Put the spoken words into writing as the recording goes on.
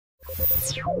Hey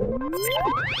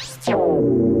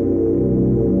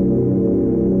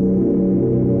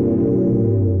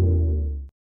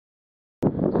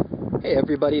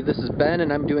everybody, this is Ben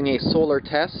and I'm doing a solar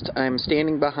test. I'm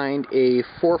standing behind a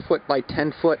 4-foot by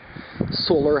 10-foot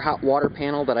solar hot water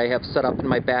panel that I have set up in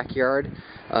my backyard.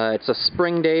 It's a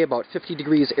spring day, about 50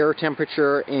 degrees air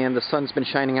temperature, and the sun's been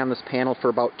shining on this panel for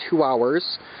about 2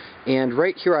 hours. And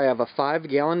right here I have a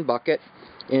 5-gallon bucket,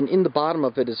 and in the bottom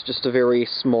of it is just a very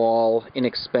small,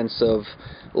 inexpensive,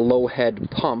 low-head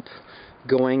pump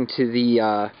going to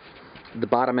the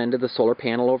bottom end of the solar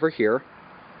panel over here.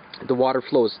 The water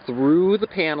flows through the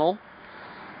panel,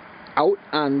 out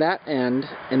on that end,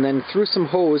 and then through some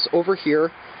hose over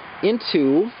here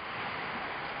into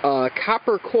a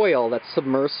copper coil that's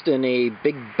submersed in a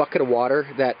big bucket of water.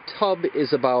 That tub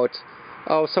is about,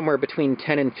 somewhere between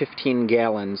 10 and 15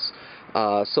 gallons.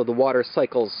 So the water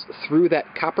cycles through that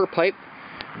copper pipe,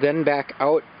 then back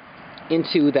out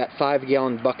into that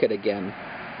 5-gallon bucket again.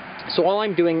 So all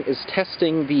I'm doing is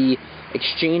testing the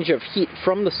exchange of heat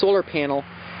from the solar panel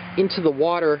into the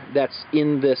water that's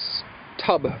in this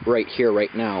tub right here,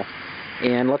 right now.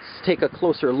 And let's take a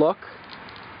closer look.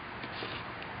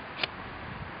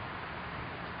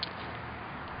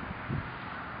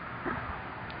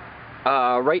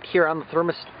 Right here on the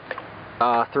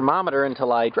thermometer,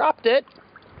 until I dropped it,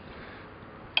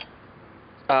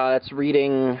 it's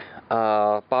reading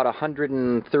about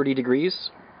 130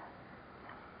 degrees.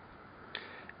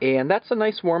 And that's a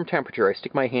nice warm temperature. I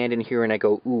stick my hand in here and I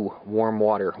go, ooh, warm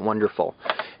water, wonderful.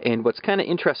 And what's kind of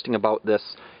interesting about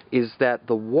this is that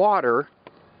the water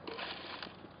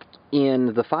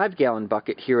in the 5-gallon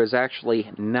bucket here is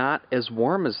actually not as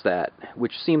warm as that,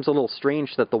 which seems a little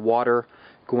strange that the water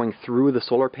going through the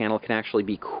solar panel can actually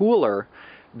be cooler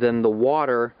than the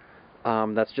water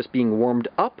that's just being warmed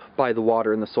up by the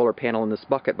water in the solar panel in this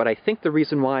bucket. But I think the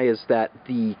reason why is that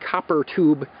the copper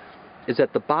tube is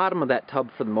at the bottom of that tub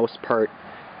for the most part,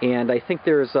 and I think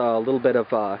there's a little bit of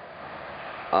a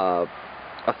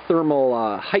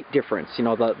thermal height difference. You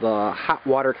know, the hot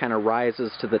water kind of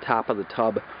rises to the top of the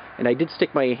tub, and I did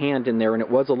stick my hand in there and it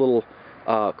was a little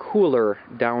cooler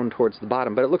down towards the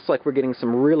bottom, but it looks like we're getting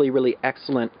some really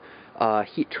excellent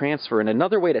heat transfer. And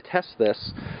another way to test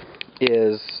this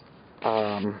is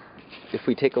if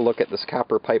we take a look at this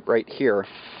copper pipe right here.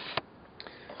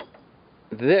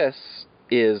 This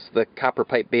is the copper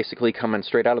pipe basically coming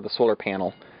straight out of the solar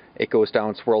panel. It goes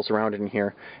down, swirls around in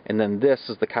here, and then this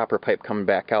is the copper pipe coming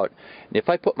back out. And if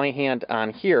I put my hand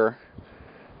on here,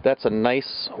 that's a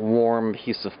nice warm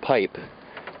piece of pipe.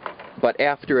 But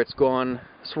after it's gone,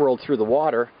 swirled through the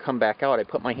water, come back out, I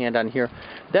put my hand on here.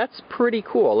 That's pretty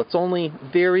cool. It's only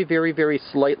very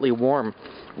slightly warm,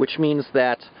 which means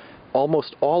that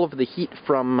almost all of the heat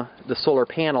from the solar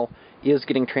panel is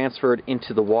getting transferred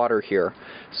into the water here.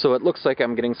 So it looks like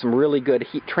I'm getting some really good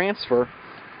heat transfer,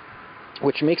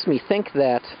 which makes me think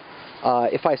that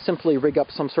if I simply rig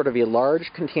up some sort of a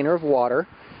large container of water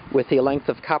with a length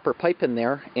of copper pipe in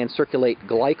there and circulate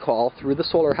glycol through the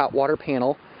solar hot water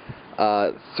panel,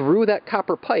 through that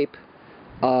copper pipe,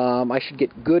 I should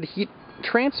get good heat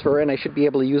transfer, and I should be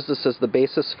able to use this as the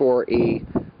basis for a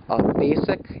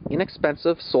basic,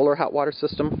 inexpensive solar hot water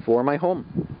system for my home.